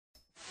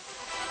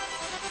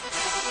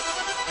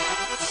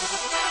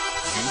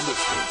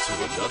listening to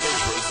another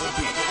verse of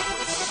beat.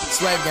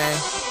 Swagg gang.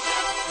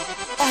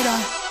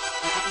 OGod.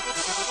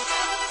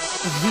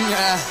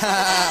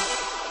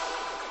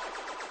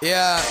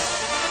 Yeah.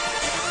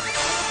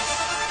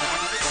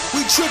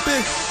 We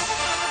trippin'.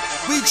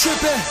 We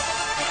trippin'.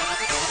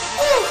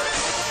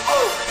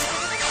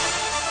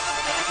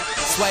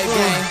 Swagg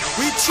gang.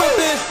 We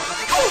trippin'.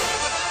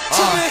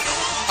 Trippin'.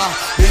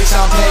 Bitch,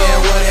 I'm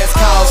paying what it's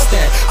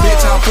costin'.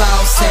 Bitch, I'm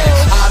flossin'.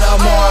 Out of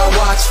more,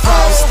 watch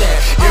frostin'.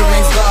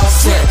 Earrings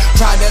glossin'.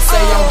 Tried to say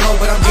I'm broke,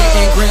 but I'm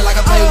getting green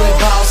like I play with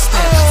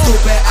Boston.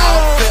 Stupid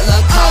outfit,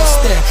 look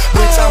costin'.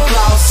 Bitch, I'm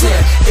flossin'.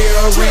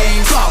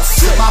 Earrings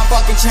flossin'. My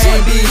fucking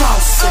chain be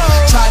flossin'.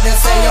 Tried to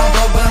say I'm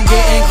broke, but I'm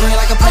getting green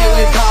like I play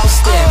with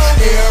Boston.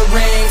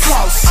 Earrings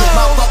flossin'.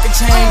 My fucking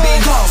chain be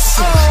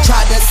flossin'.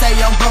 Tried to say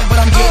I'm broke,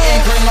 but I'm getting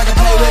green like I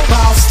play with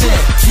Boston.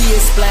 Kid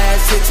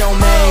splash, hit your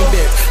main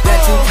bitch that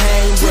you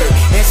came with,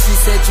 and she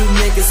said you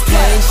niggas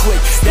came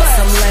quick. That's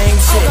some lame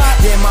shit.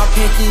 Yeah, my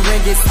pinky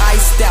ring is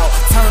iced out.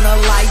 Turn the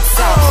lights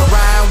out.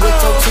 Ride with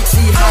your chick,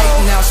 she hype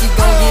now. She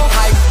gon' get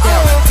piped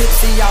out.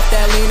 Tipsy off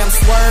that lean, I'm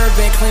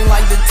swerving, clean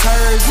like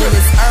detergent.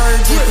 It's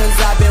urgent, cause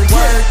I've been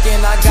working.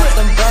 I got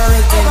them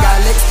birds and got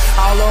licks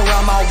all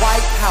around my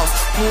White House.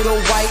 Pull the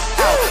white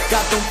out,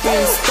 got them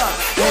things stuck,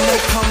 and they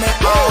coming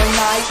all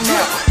night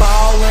now.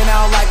 Ballin'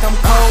 out like I'm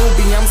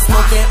Kobe. I'm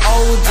smoking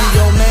OG.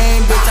 Yo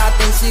man, bitch, I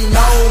think she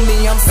know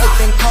me. I'm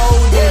sipping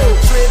cold, yeah, I'm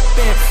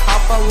trippin'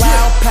 off a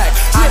loud pack.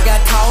 I got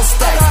tall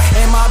stacks,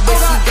 and my bitch,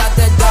 she got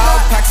that dog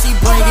pack. She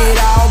bring it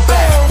all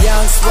back.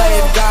 Young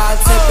Swaveyy, God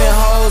tipping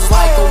hoes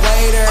like a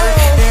waiter.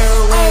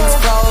 Earrings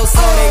gold,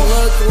 so they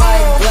look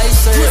like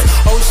glaciers.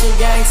 Ocean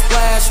gang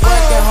splash,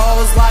 wrecking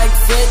hoes like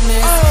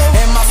fitness.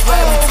 And my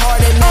sweat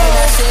retarded, man,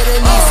 that shit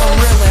it needs some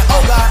reeling.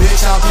 OGod.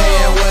 Bitch, I'm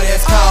paying what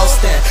it's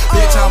costin'.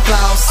 Bitch, I'm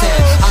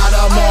flossin'. Out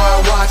of more,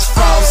 watch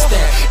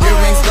frostin'.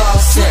 Earrings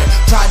glossin'.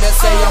 Tried to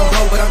say I'm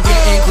broke, but I'm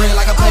getting green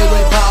like I play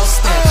with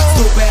Boston.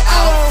 Stupid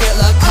outfit,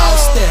 look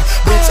costin'.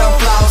 Bitch, I'm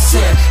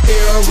flossin'.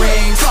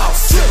 Earrings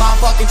flossin'. My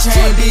fucking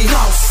chain be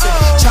flossin'.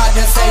 Tried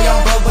to say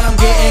I'm broke,